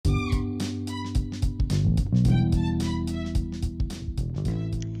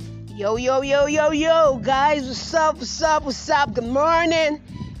Yo, guys, what's up? Good morning.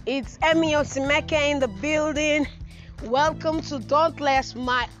 It's Emmy Osimeke in the building. Welcome to Dauntless,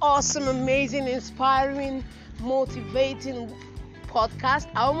 my awesome, amazing, inspiring, motivating podcast.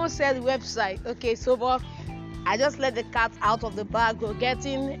 I almost said website. Okay, but I just let the cat out of the bag. We're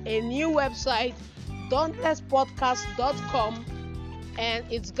getting a new website, dauntlesspodcast.com, and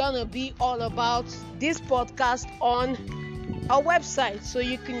it's gonna be all about this podcast on our website, so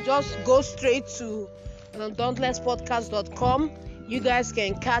you can just go straight to dauntlesspodcast.com. You guys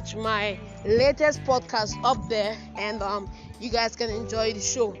can catch my latest podcast up there, and you guys can enjoy the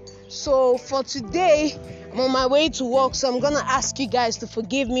show. So for today, I'm on my way to work, so I'm gonna ask you guys to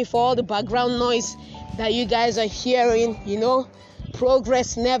forgive me for all the background noise that you guys are hearing.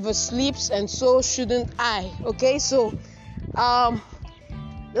 Progress never sleeps, and so shouldn't I. Okay, so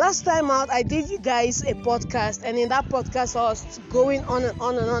last time out, I did you guys a podcast, and in that podcast, I was going on and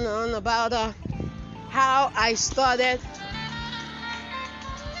on about how I started.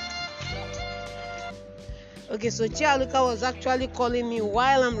 Okay, so Chialuka was actually calling me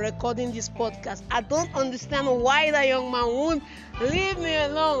while I'm recording this podcast. I don't understand why that young man won't leave me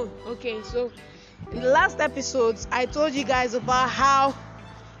alone. Okay, so in the last episodes, I told you guys about how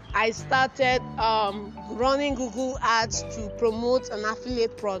I started running Google Ads to promote an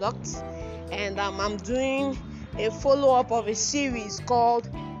affiliate product, and I'm doing a follow-up of a series called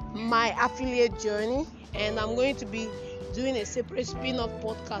My Affiliate Journey, and I'm going to be doing a separate spin-off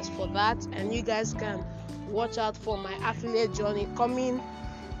podcast for that, and you guys can watch out for my affiliate journey coming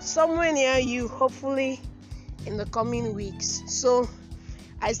somewhere near you, hopefully in the coming weeks. So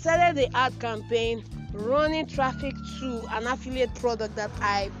I started the ad campaign running traffic to an affiliate product that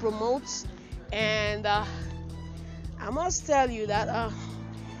I promote, and I must tell you that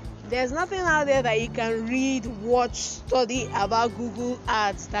there's nothing out there that you can read, watch, study about Google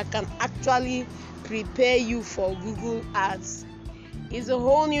Ads that can actually prepare you for Google Ads. It's a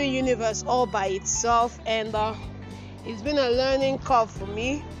whole new universe all by itself, and it's been a learning curve for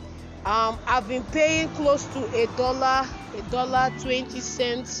me. I've been paying close to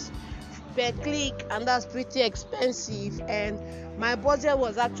 $1.20 per click, and that's pretty expensive, and my budget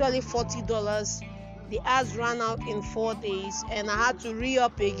was actually $40. The ads ran out in 4 days, and I had to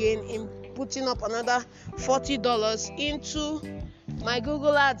re-up again in putting up another $40 into my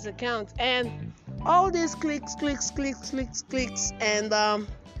Google Ads account, and all these clicks, and none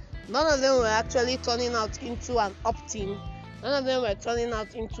of them were actually turning out into an opt-in. None of them were turning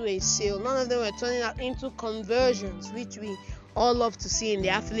out into a sale. None of them were turning out into conversions, which we all love to see in the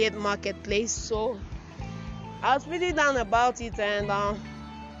affiliate marketplace. So I was pretty down about it, and I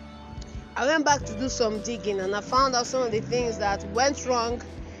went back to do some digging, and I found out some of the things that went wrong,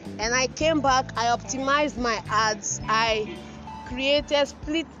 and I came back, I optimized my ads, I created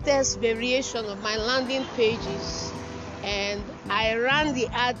split test variation of my landing pages, and I ran the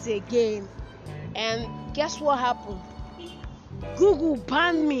ads again, and guess what happened? Google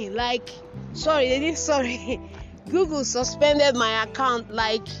banned me. Google suspended my account.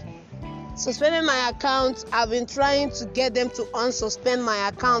 I've been trying to get them to unsuspend my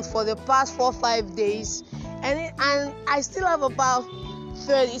account for the past 4-5 days, and I still have about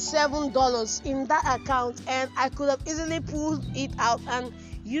 $37 in that account, and I could have easily pulled it out and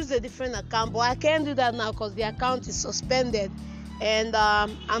used a different account, but I can't do that now because the account is suspended, and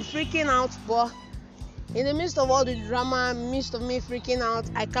I'm freaking out. But in the midst of all the drama, in the midst of me freaking out,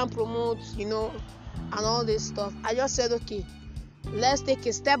 I can't promote, and all this stuff. I just said, okay, let's take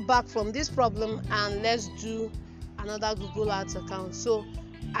a step back from this problem and let's do another Google Ads account. So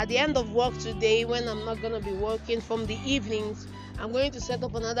at the end of work today, when I'm not going to be working from the evenings, I'm going to set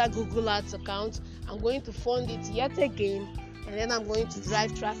up another Google Ads account. I'm going to fund it yet again, and then I'm going to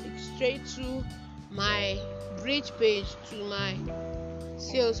drive traffic straight to my bridge page, to my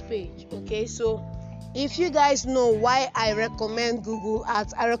sales page. Okay, so if you guys know why I recommend Google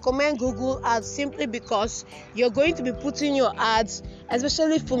Ads, I recommend Google Ads simply because you're going to be putting your ads,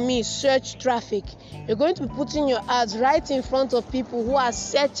 especially for me, search traffic. You're going to be putting your ads right in front of people who are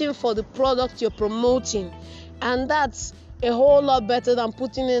searching for the product you're promoting. And that's a whole lot better than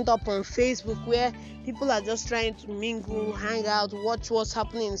putting it up on Facebook, where people are just trying to mingle, hang out, watch what's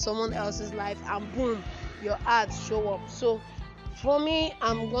happening in someone else's life, and boom, your ads show up. So for me,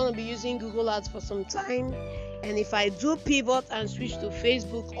 I'm going to be using Google Ads for some time, and if I do pivot and switch to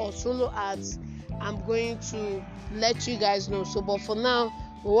Facebook or solo ads, I'm going to let you guys know. But for now,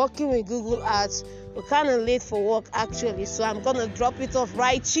 we're working with Google Ads. We're kind of late for work actually, so I'm going to drop it off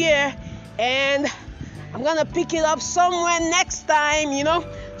right here, and I'm going to pick it up somewhere next time,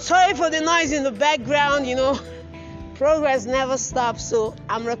 Sorry for the noise in the background, progress never stops. So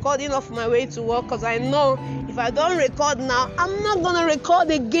I'm recording off my way to work because I know if I don't record now, I'm not gonna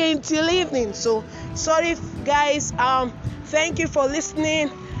record again till evening. So sorry guys. Thank you for listening,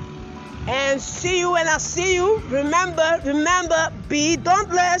 and see you when I see you. Remember, be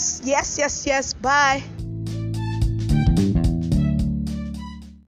dauntless. Yes. Bye.